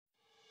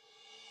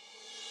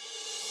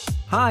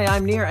Hi,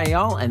 I'm Nir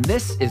Eyal, and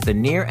this is the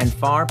Near and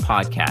Far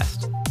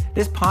podcast.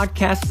 This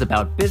podcast is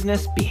about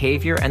business,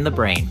 behavior, and the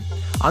brain.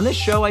 On this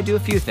show, I do a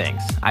few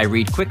things. I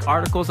read quick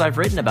articles I've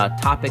written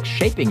about topics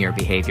shaping your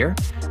behavior.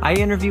 I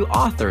interview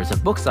authors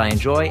of books I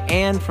enjoy,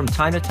 and from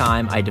time to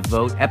time, I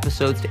devote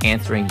episodes to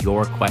answering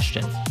your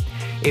questions.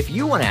 If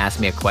you want to ask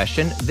me a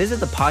question, visit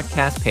the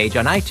podcast page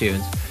on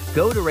iTunes,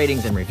 go to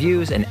ratings and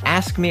reviews, and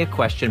ask me a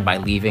question by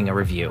leaving a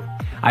review.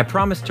 I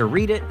promise to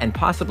read it and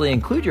possibly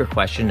include your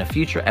question in a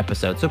future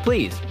episode, so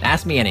please,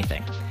 ask me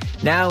anything.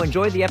 Now,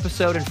 enjoy the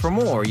episode, and for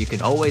more, you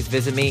can always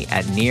visit me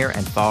at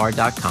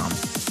nearandfar.com.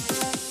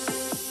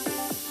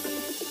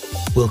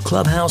 Will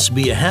Clubhouse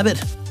be a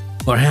habit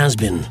or has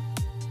been?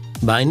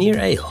 By Nir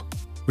Eyal,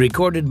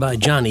 recorded by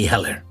Johnny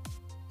Heller.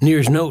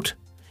 Nir's note: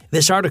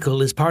 this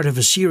article is part of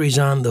a series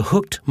on the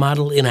hooked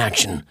model in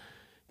action.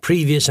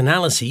 Previous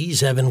analyses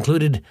have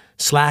included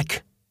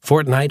Slack,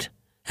 Fortnite,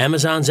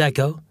 Amazon's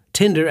Echo,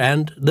 Tinder,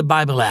 and the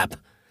Bible app.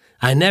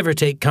 I never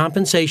take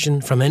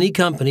compensation from any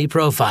company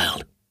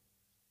profiled.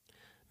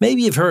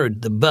 Maybe you've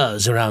heard the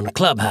buzz around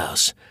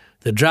Clubhouse,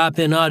 the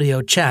drop-in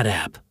audio chat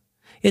app.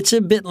 It's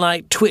a bit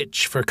like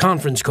Twitch for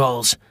conference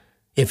calls.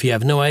 If you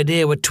have no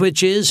idea what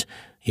Twitch is,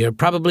 you're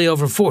probably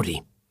over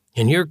 40.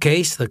 In your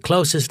case, the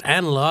closest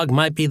analog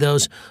might be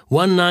those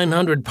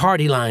 1-900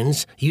 party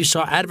lines you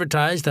saw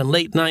advertised on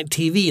late-night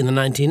TV in the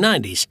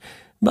 1990s,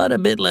 but a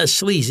bit less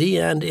sleazy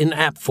and in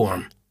app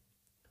form.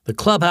 The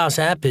Clubhouse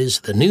app is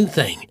the new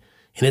thing,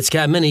 and it's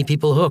got many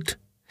people hooked.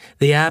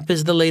 The app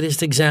is the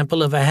latest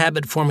example of a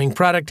habit-forming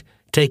product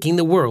taking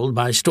the world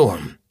by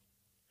storm.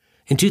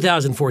 In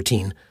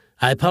 2014,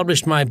 I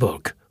published my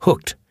book,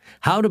 Hooked: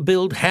 How to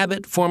Build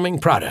Habit-Forming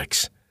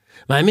Products.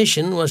 My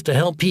mission was to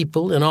help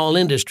people in all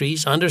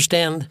industries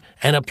understand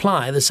and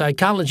apply the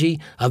psychology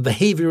of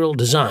behavioral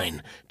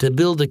design to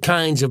build the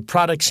kinds of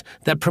products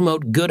that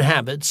promote good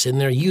habits in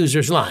their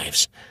users'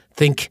 lives.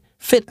 Think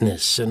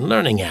fitness and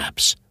learning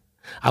apps.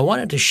 I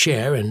wanted to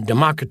share and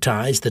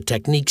democratize the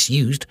techniques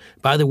used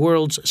by the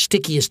world's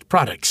stickiest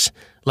products,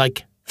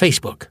 like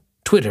Facebook,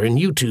 Twitter, and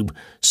YouTube,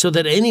 so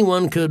that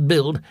anyone could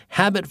build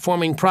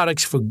habit-forming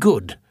products for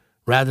good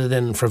rather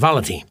than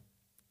frivolity.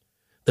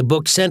 The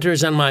book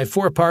centers on my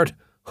four-part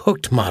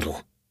hooked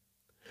model.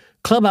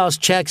 Clubhouse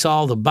checks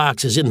all the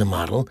boxes in the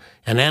model,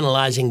 and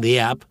analyzing the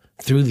app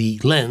through the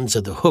lens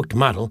of the hooked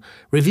model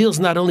reveals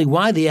not only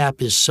why the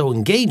app is so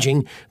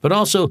engaging, but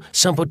also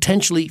some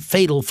potentially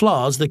fatal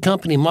flaws the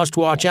company must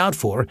watch out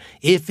for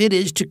if it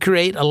is to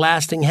create a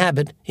lasting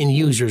habit in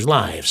users'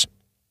 lives.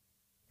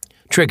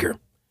 Trigger.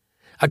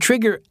 A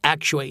trigger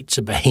actuates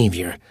a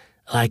behavior,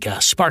 like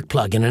a spark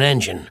plug in an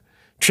engine.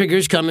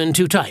 Triggers come in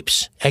two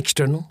types,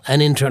 external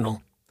and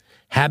internal.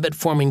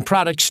 Habit-forming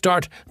products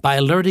start by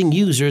alerting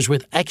users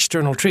with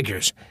external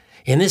triggers.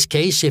 In this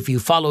case, if you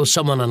follow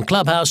someone on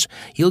Clubhouse,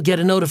 you'll get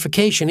a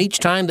notification each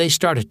time they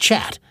start a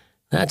chat.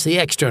 That's the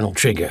external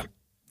trigger.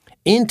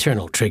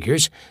 Internal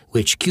triggers,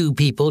 which cue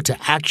people to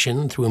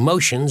action through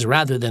emotions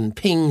rather than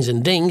pings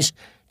and dings,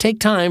 take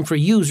time for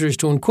users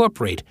to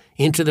incorporate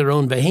into their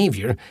own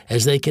behavior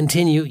as they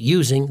continue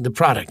using the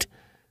product.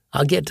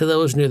 I'll get to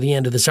those near the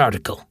end of this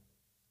article.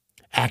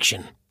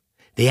 Action.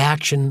 The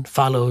action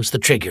follows the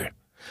trigger.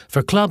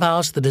 For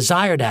Clubhouse, the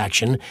desired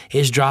action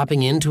is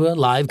dropping into a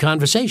live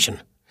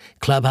conversation.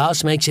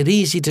 Clubhouse makes it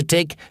easy to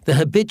take the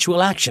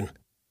habitual action.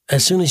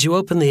 As soon as you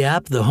open the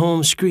app, the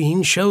home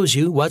screen shows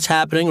you what's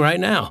happening right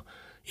now.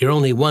 You're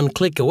only one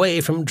click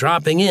away from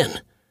dropping in.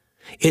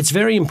 It's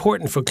very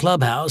important for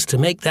Clubhouse to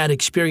make that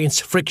experience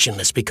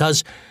frictionless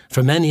because,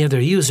 for many of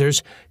their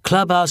users,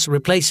 Clubhouse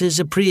replaces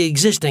a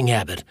pre-existing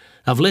habit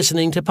of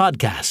listening to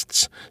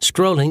podcasts,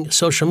 scrolling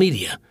social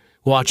media,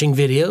 watching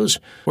videos,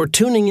 or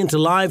tuning into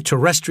live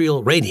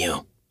terrestrial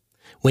radio.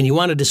 When you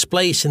want to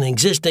displace an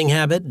existing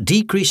habit,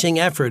 decreasing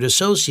effort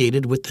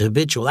associated with the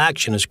habitual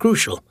action is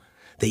crucial.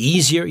 The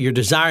easier your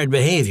desired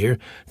behavior,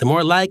 the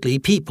more likely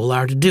people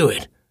are to do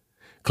it.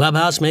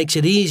 Clubhouse makes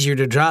it easier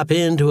to drop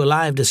into a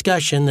live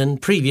discussion than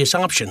previous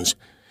options.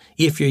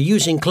 If you're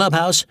using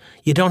Clubhouse,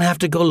 you don't have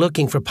to go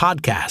looking for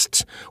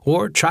podcasts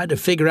or try to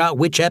figure out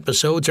which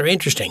episodes are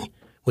interesting.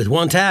 With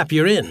one tap,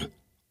 you're in.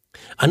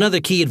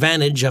 Another key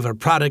advantage of a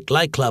product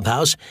like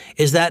Clubhouse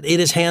is that it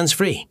is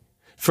hands-free,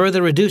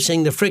 further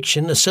reducing the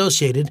friction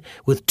associated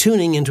with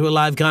tuning into a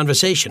live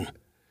conversation.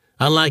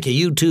 Unlike a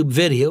YouTube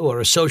video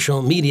or a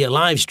social media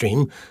live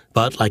stream,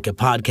 but like a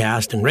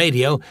podcast and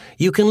radio,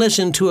 you can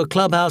listen to a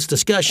Clubhouse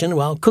discussion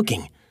while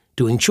cooking,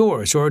 doing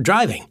chores, or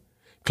driving.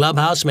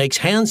 Clubhouse makes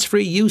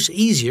hands-free use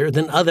easier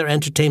than other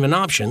entertainment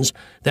options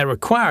that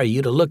require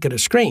you to look at a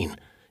screen,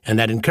 and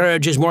that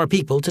encourages more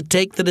people to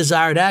take the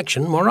desired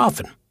action more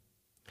often.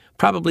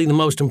 Probably the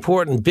most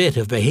important bit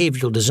of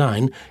behavioral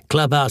design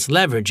Clubhouse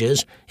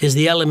leverages is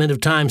the element of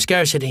time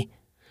scarcity.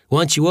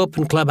 Once you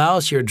open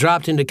Clubhouse, you're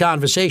dropped into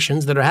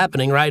conversations that are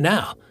happening right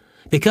now.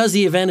 Because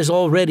the event is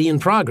already in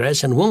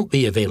progress and won't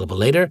be available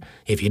later,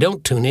 if you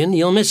don't tune in,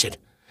 you'll miss it.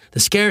 The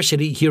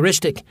scarcity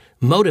heuristic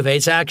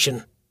motivates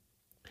action.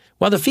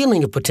 While the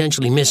feeling of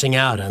potentially missing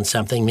out on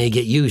something may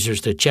get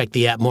users to check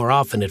the app more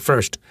often at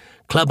first,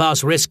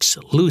 Clubhouse risks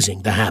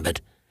losing the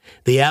habit.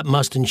 The app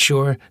must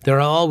ensure there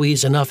are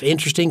always enough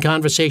interesting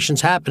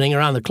conversations happening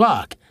around the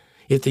clock.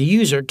 If the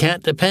user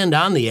can't depend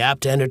on the app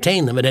to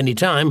entertain them at any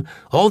time,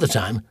 all the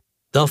time,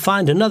 they'll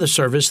find another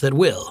service that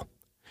will.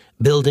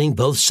 Building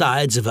both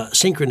sides of a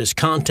synchronous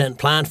content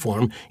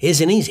platform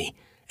isn't easy,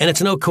 and it's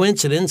no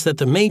coincidence that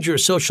the major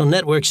social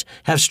networks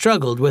have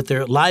struggled with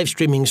their live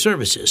streaming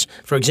services,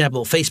 for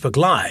example, Facebook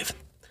Live.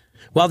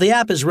 While the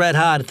app is red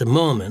hot at the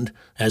moment,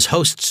 as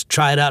hosts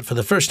try it out for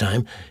the first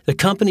time, the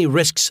company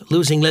risks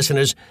losing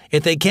listeners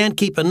if they can't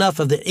keep enough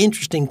of the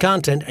interesting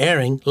content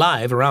airing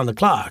live around the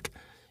clock.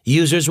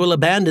 Users will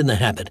abandon the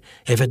habit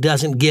if it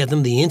doesn't give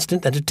them the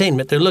instant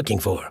entertainment they're looking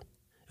for.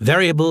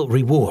 Variable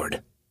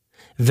reward.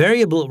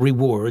 Variable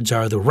rewards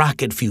are the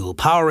rocket fuel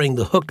powering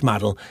the hooked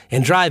model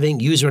and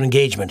driving user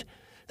engagement.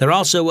 They're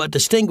also what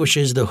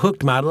distinguishes the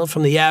hooked model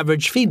from the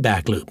average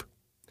feedback loop.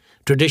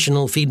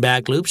 Traditional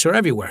feedback loops are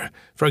everywhere.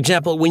 For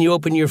example, when you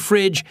open your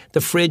fridge,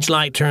 the fridge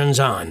light turns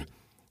on.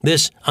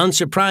 This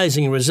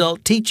unsurprising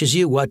result teaches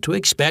you what to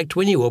expect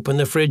when you open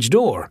the fridge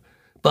door.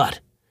 But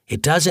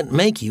it doesn't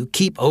make you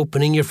keep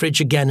opening your fridge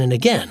again and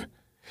again.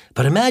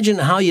 But imagine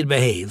how you'd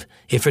behave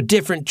if a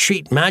different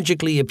treat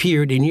magically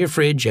appeared in your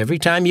fridge every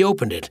time you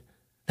opened it.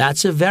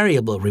 That's a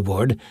variable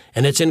reward,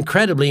 and it's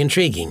incredibly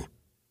intriguing.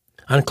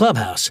 On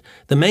Clubhouse,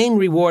 the main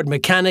reward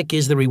mechanic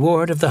is the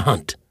reward of the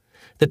hunt.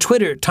 The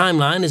Twitter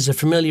timeline is a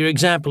familiar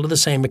example of the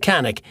same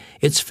mechanic.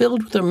 It's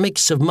filled with a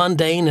mix of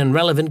mundane and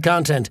relevant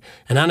content,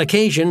 and on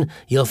occasion,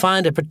 you'll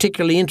find a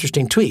particularly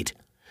interesting tweet.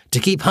 To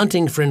keep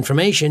hunting for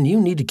information,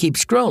 you need to keep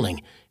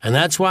scrolling, and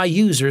that's why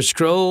users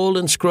scroll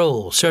and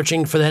scroll,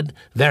 searching for that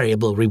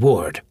variable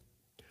reward.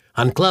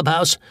 On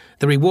Clubhouse,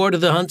 the reward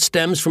of the hunt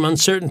stems from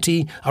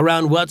uncertainty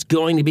around what's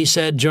going to be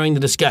said during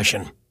the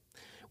discussion.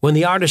 When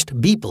the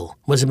artist Beeple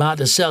was about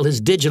to sell his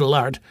digital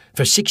art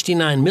for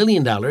 $69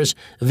 million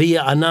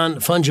via a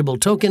non-fungible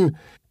token,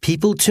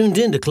 people tuned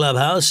into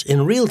Clubhouse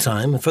in real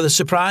time for the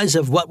surprise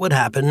of what would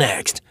happen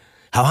next.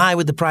 How high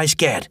would the price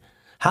get?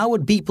 How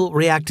would Beeple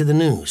react to the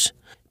news?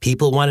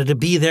 People wanted to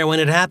be there when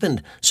it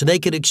happened so they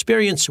could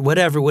experience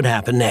whatever would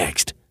happen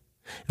next.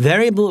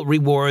 Variable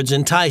rewards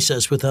entice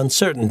us with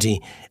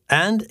uncertainty,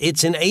 and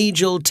it's an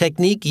age-old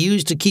technique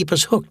used to keep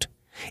us hooked.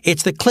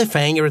 It's the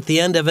cliffhanger at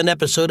the end of an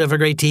episode of a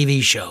great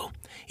TV show.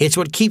 It's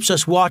what keeps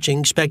us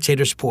watching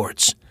spectator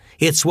sports.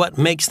 It's what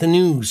makes the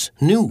news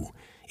new.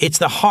 It's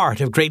the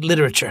heart of great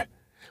literature.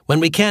 When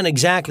we can't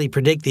exactly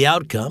predict the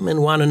outcome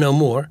and want to know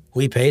more,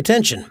 we pay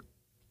attention.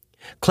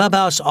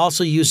 Clubhouse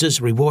also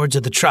uses rewards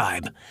of the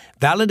tribe,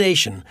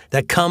 validation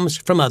that comes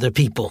from other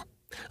people.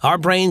 Our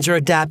brains are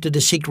adapted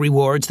to seek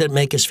rewards that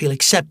make us feel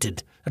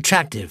accepted,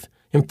 attractive,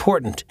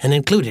 important, and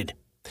included.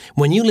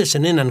 When you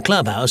listen in on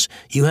Clubhouse,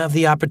 you have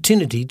the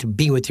opportunity to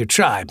be with your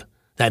tribe,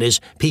 that is,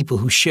 people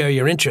who share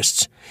your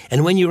interests.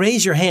 And when you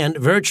raise your hand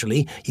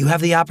virtually, you have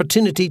the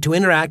opportunity to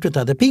interact with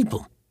other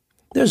people.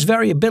 There's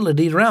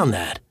variability around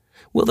that.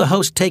 Will the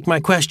host take my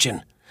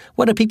question?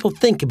 What do people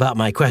think about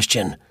my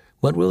question?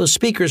 What will the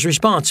speaker's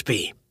response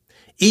be?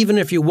 Even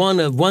if you're one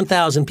of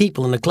 1,000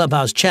 people in the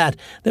Clubhouse chat,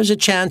 there's a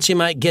chance you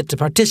might get to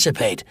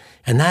participate,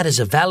 and that is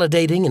a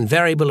validating and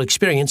variable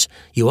experience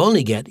you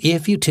only get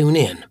if you tune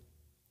in.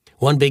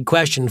 One big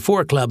question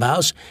for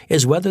Clubhouse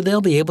is whether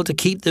they'll be able to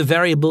keep the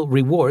variable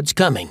rewards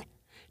coming.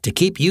 To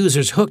keep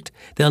users hooked,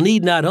 they'll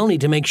need not only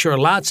to make sure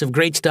lots of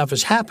great stuff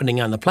is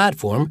happening on the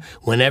platform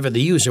whenever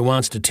the user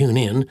wants to tune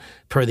in,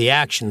 per the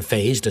action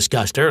phase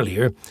discussed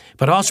earlier,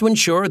 but also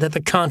ensure that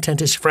the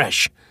content is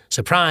fresh,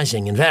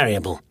 surprising, and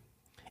variable.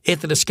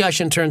 If the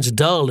discussion turns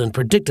dull and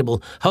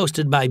predictable,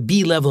 hosted by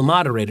B-level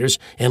moderators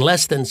and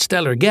less than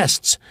stellar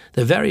guests,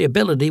 the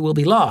variability will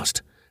be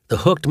lost. The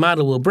hooked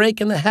model will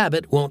break and the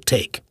habit won't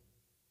take.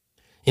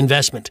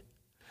 Investment.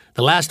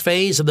 The last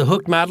phase of the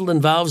hooked model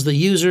involves the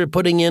user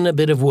putting in a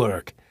bit of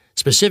work.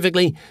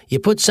 Specifically, you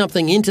put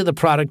something into the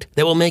product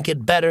that will make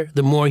it better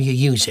the more you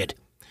use it.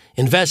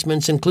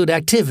 Investments include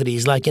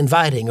activities like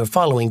inviting or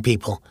following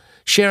people,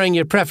 sharing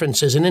your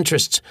preferences and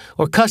interests,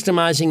 or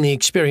customizing the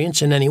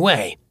experience in any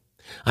way.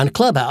 On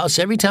Clubhouse,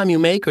 every time you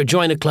make or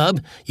join a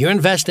club, you're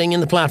investing in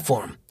the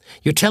platform.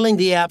 You're telling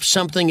the app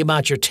something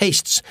about your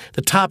tastes,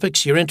 the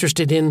topics you're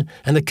interested in,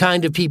 and the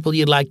kind of people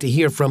you'd like to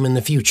hear from in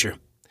the future.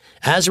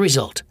 As a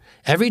result,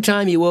 every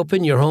time you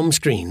open your home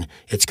screen,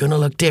 it's going to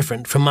look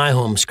different from my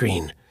home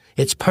screen.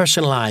 It's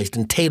personalized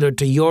and tailored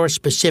to your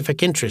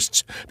specific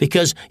interests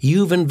because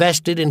you've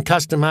invested in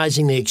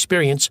customizing the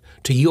experience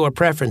to your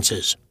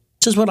preferences.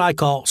 This is what I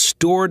call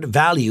stored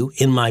value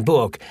in my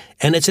book,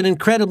 and it's an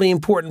incredibly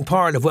important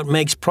part of what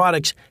makes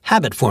products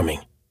habit-forming.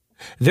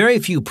 Very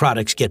few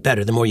products get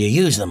better the more you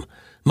use them.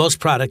 Most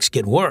products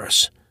get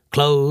worse.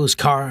 Clothes,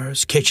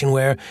 cars,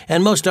 kitchenware,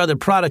 and most other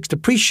products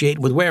depreciate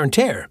with wear and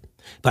tear.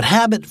 But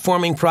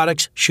habit-forming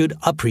products should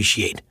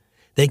appreciate.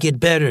 They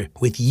get better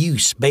with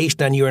use based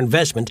on your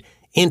investment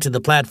into the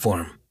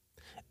platform.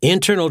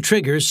 Internal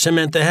triggers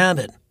cement the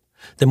habit.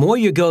 The more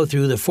you go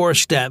through the 4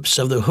 steps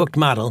of the hooked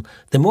model,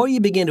 the more you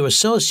begin to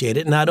associate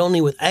it not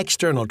only with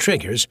external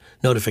triggers,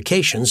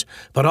 notifications,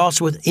 but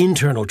also with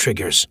internal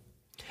triggers.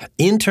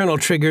 Internal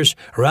triggers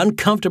are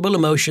uncomfortable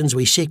emotions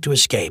we seek to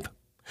escape.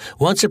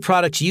 Once a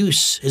product's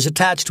use is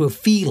attached to a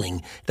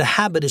feeling, the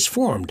habit is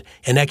formed,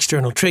 and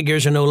external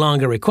triggers are no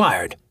longer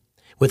required.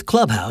 With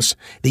Clubhouse,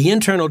 the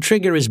internal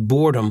trigger is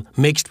boredom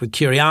mixed with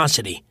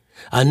curiosity.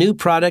 A new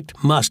product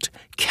must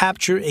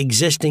capture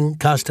existing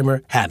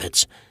customer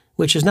habits,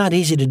 which is not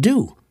easy to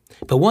do.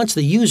 But once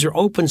the user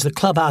opens the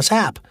Clubhouse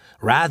app,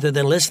 rather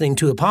than listening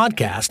to a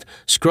podcast,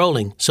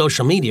 scrolling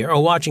social media,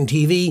 or watching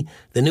TV,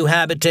 the new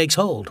habit takes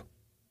hold.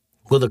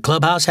 Will the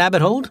Clubhouse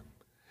habit hold?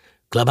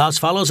 Clubhouse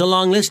follows a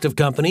long list of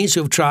companies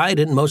who have tried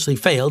and mostly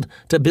failed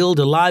to build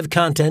a live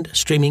content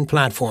streaming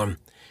platform.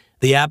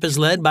 The app is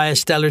led by a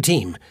stellar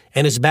team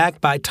and is backed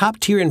by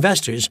top-tier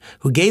investors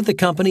who gave the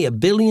company a $1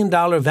 billion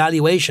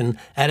valuation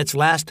at its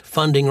last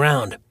funding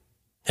round.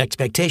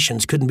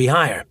 Expectations couldn't be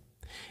higher.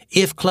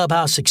 If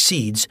Clubhouse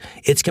succeeds,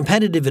 its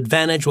competitive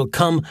advantage will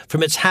come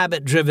from its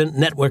habit-driven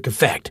network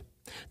effect.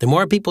 The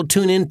more people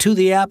tune in to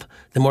the app,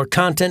 the more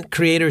content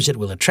creators it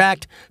will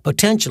attract,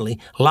 potentially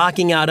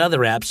locking out other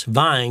apps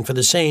vying for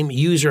the same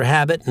user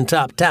habit and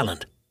top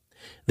talent.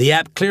 The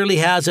app clearly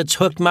has its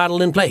hooked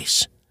model in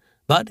place,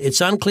 but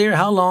it's unclear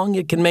how long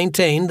it can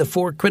maintain the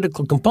 4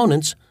 critical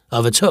components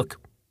of its hook.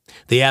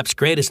 The app's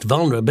greatest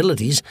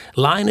vulnerabilities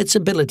lie in its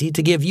ability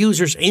to give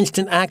users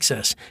instant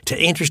access to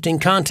interesting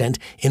content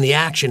in the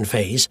action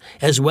phase,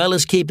 as well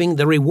as keeping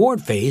the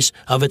reward phase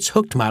of its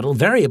hooked model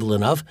variable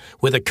enough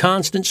with a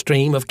constant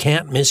stream of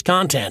can't-miss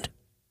content.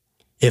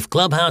 If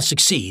Clubhouse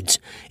succeeds,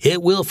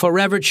 it will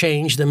forever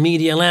change the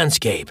media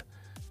landscape.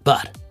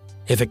 But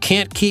if it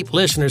can't keep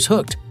listeners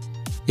hooked,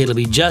 it'll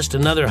be just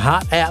another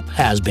hot app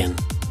has-been.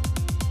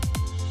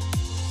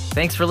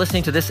 Thanks for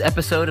listening to this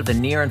episode of the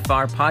Near and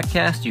Far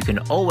podcast. You can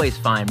always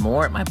find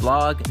more at my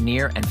blog,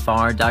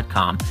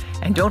 nearandfar.com.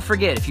 And don't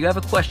forget, if you have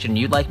a question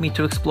you'd like me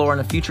to explore in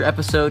a future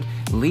episode,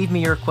 leave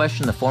me your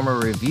question in the form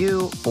of a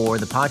review for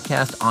the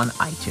podcast on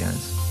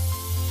iTunes.